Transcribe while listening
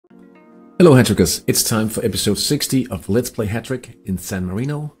Hello Hattrickers, it's time for episode 60 of Let's Play Hattrick in San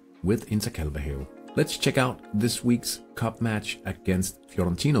Marino with Intercalvajeo. Let's check out this week's cup match against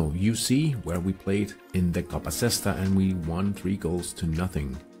Fiorentino UC, where we played in the Coppa Sesta and we won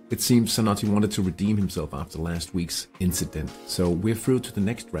 3-0. It seems Zanotti wanted to redeem himself after last week's incident, so we're through to the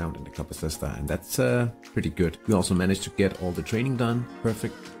next round in the Coppa Sesta, and that's pretty good. We also managed to get all the training done.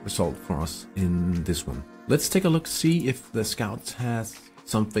 Perfect result for us in this one. Let's take a look, see if the scouts has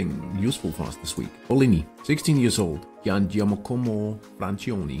something useful for us this week. Bolini, 16 years old. Giangiacomo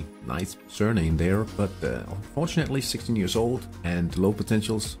Francioni. Nice surname there, but unfortunately 16 years old and low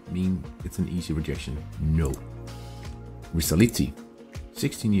potentials mean it's an easy rejection. No. Risalitti,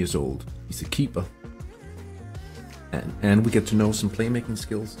 16 years old. He's a keeper. And we get to know some playmaking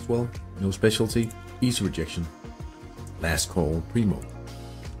skills as well. No specialty. Easy rejection. Last call, Primo.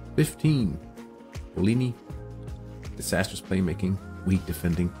 15. Bolini. Disastrous playmaking. Weak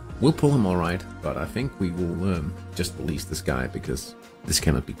defending. We'll pull him alright, but I think we will just release this guy because this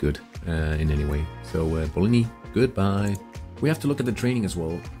cannot be good in any way. So Bolini, goodbye. We have to look at the training as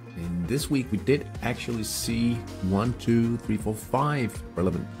well. In this week we did actually see 1, 2, 3, 4, 5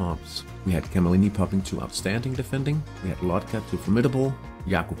 relevant pops. We had Camellini popping to outstanding defending. We had Lotka to formidable.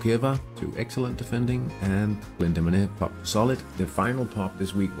 Yakukeva to excellent defending, and Glendemane popped solid. The final pop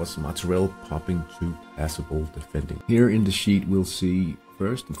this week was Mozzarella popping to passable defending. Here in the sheet we'll see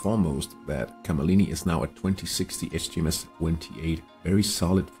first and foremost that Camellini is now at 2060 HGMS 28. Very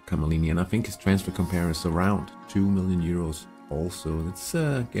solid for Camellini, and I think his transfer compare is around 2 million euros. Also, it's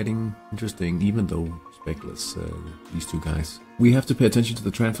getting interesting, even though speckless, these two guys. We have to pay attention to the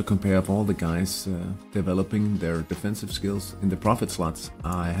transfer compare of all the guys developing their defensive skills in the profit slots.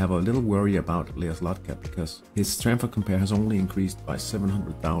 I have a little worry about Leas Lotka because his transfer compare has only increased by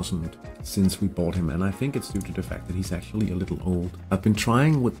 700,000 since we bought him, and I think it's due to the fact that he's actually a little old. I've been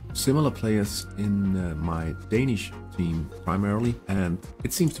trying with similar players in my Danish team primarily, and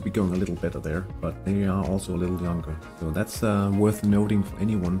it seems to be going a little better there, but they are also a little younger. So that's worth noting for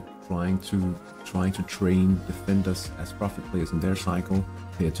anyone trying to train defenders as profit players in their cycle.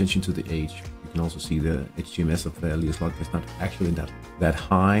 Pay attention to the age. You can also see the HGMS of Leas Lotka is not actually that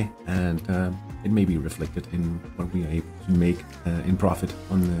high, and it may be reflected in what we are able to make in profit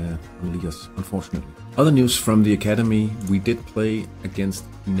on Leas, unfortunately. Other news from the academy: we did play against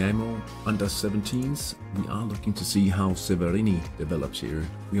Dynamo under 17s. We are looking to see how Severini develops here.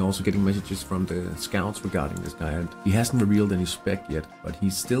 We're also getting messages from the scouts regarding this guy, and he hasn't revealed any spec yet, but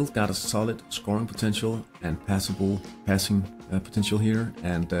he's still got a solid scoring potential and passing potential here,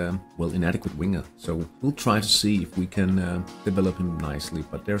 and well, inadequate winger. So we'll try to see if we can develop him nicely,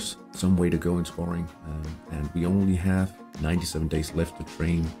 but there's some way to go in scoring, and we only have 97 days left to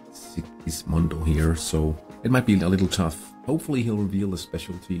train Sigismondo here, so it might be a little tough. Hopefully he'll reveal a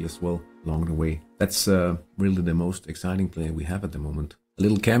specialty as well along the way. That's really the most exciting player we have at the moment. A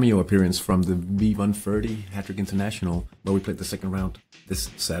little cameo appearance from the V130 Hattrick International, where we played the second round this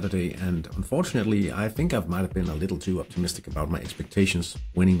Saturday, and unfortunately I think I might have been a little too optimistic about my expectations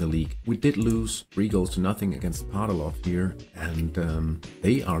winning the league. We did lose 3-0 against Padalov here, and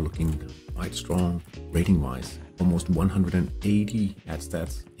they are looking quite strong rating wise. Almost 180 at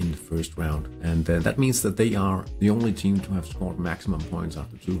stats in the first round, and that means that they are the only team to have scored maximum points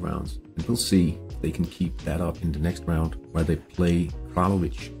after 2 rounds, and we'll see if they can keep that up in the next round where they play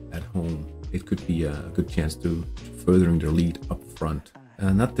Kralovic at home. It could be a good chance to furthering their lead up front.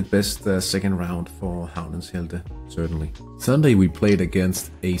 Not the best second round for Havnens certainly. Sunday we played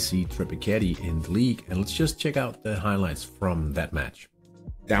against AC Trepicati in the league, and let's just check out the highlights from that match.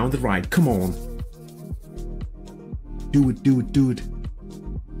 Down the right, come on! Do it, do it, do it.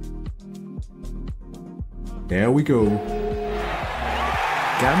 There we go.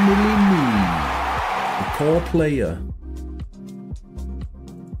 Camellini, the core player.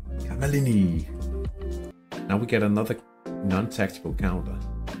 Camellini. Now we get another non-tactical counter.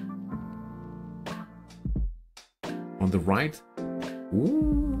 On the right.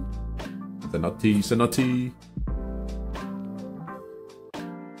 Ooh. Zanotti.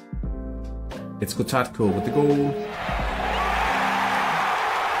 It's Kotatko with the goal.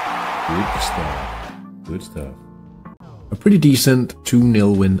 Good stuff. A pretty decent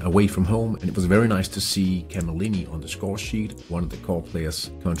 2-0 win away from home, and it was very nice to see Camellini on the score sheet, one of the core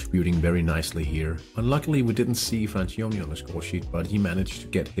players contributing very nicely here. Unluckily we didn't see Francioni on the score sheet, but he managed to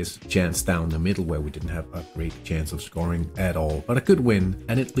get his chance down the middle where we didn't have a great chance of scoring at all. But a good win,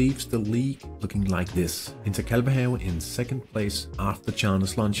 and it leaves the league looking like this. Intercalvajeo in second place after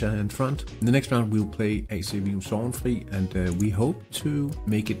Charnes Lancia in front. In the next round we'll play AC Vium Sorgenfri, and we hope to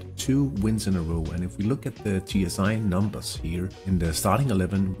make it 2 wins in a row. And if we look at the TSI numbers, us here in the starting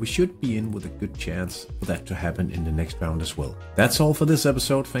 11, we should be in with a good chance for that to happen in the next round as well. That's all for this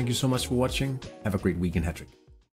episode. Thank you so much for watching. Have a great weekend, Hattrick.